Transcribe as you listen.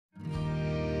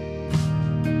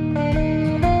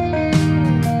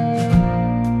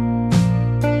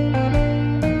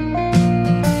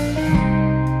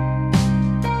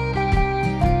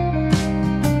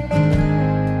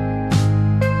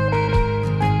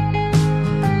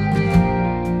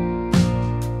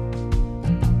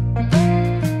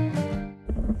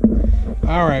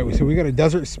So we got a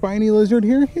desert spiny lizard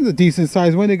here. He's a decent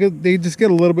sized one. They just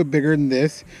get a little bit bigger than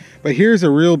this. But here's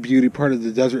a real beauty part of the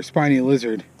desert spiny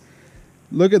lizard.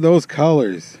 Look at those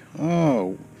colors.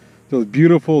 Oh, those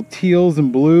beautiful teals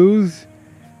and blues.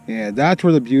 Yeah, that's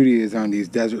where the beauty is on these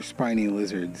desert spiny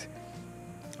lizards.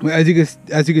 As you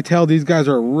can tell, these guys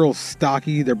are real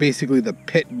stocky. They're basically the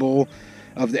pit bull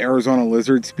of the Arizona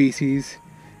lizard species.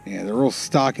 Yeah, they're real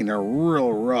stocky and they're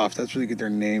real rough. That's where they get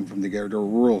their name from. They're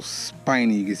real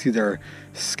spiny. You can see their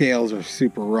scales are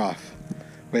super rough.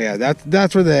 But yeah,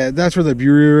 that's where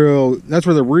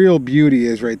the real beauty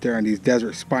is right there on these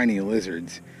desert spiny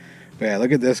lizards. But yeah,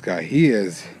 look at this guy. He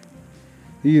is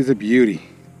a beauty.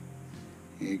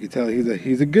 You can tell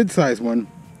he's a good sized one.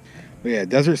 But yeah,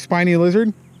 desert spiny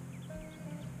lizard.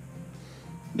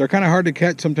 They're kind of hard to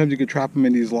catch. Sometimes you could trap them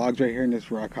in these logs right here, and this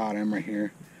is where I caught him right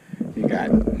here. He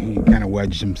kind of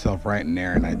wedged himself right in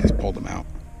there, and I just pulled him out.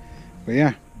 But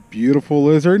yeah, beautiful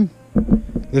lizard.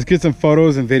 Let's get some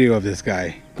photos and video of this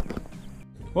guy.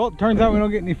 Well, it turns out we don't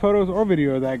get any photos or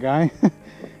video of that guy.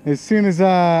 As soon as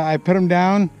I put him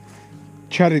down,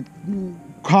 try to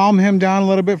calm him down a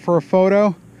little bit for a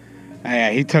photo,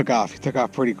 yeah, he took off. He took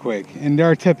off pretty quick, and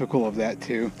they're typical of that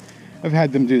too. I've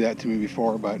had them do that to me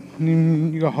before, but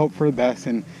you go hope for the best,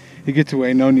 and he gets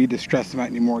away. No need to stress him out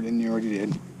any more than you already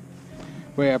did.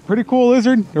 But yeah, pretty cool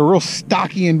lizard. They're real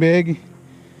stocky and big.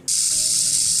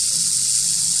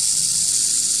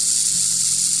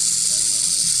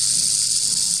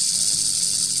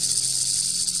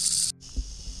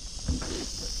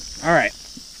 All right,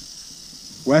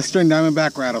 Western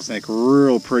Diamondback rattlesnake,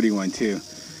 real pretty one too.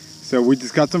 So we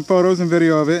just got some photos and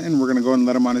video of it, and we're gonna go and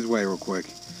let him on his way real quick.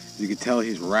 As you can tell,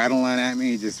 he's rattling at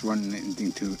me. He just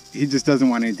doesn't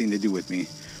want anything to do with me,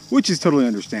 which is totally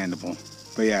understandable.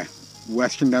 But yeah,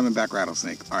 Western Diamondback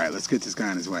rattlesnake. All right, let's get this guy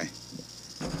on his way.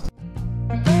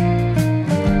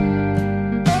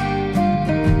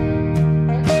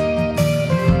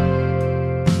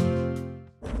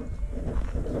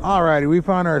 Alrighty, we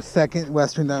found our second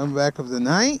Western Diamondback of the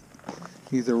night.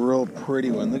 He's a real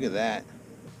pretty one. Look at that.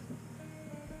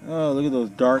 Oh, look at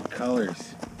those dark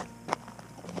colors.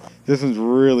 This one's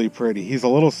really pretty. He's a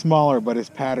little smaller, but his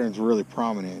pattern's really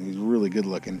prominent. He's really good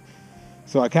looking.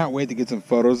 So I can't wait to get some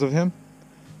photos of him.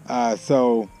 Yeah,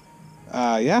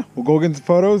 we'll go get some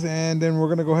photos, and then we're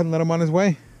gonna go ahead and let him on his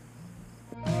way.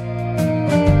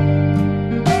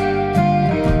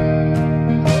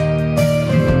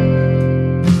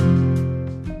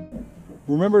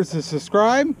 Remember to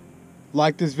subscribe,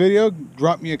 like this video,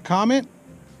 drop me a comment,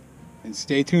 and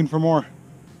stay tuned for more.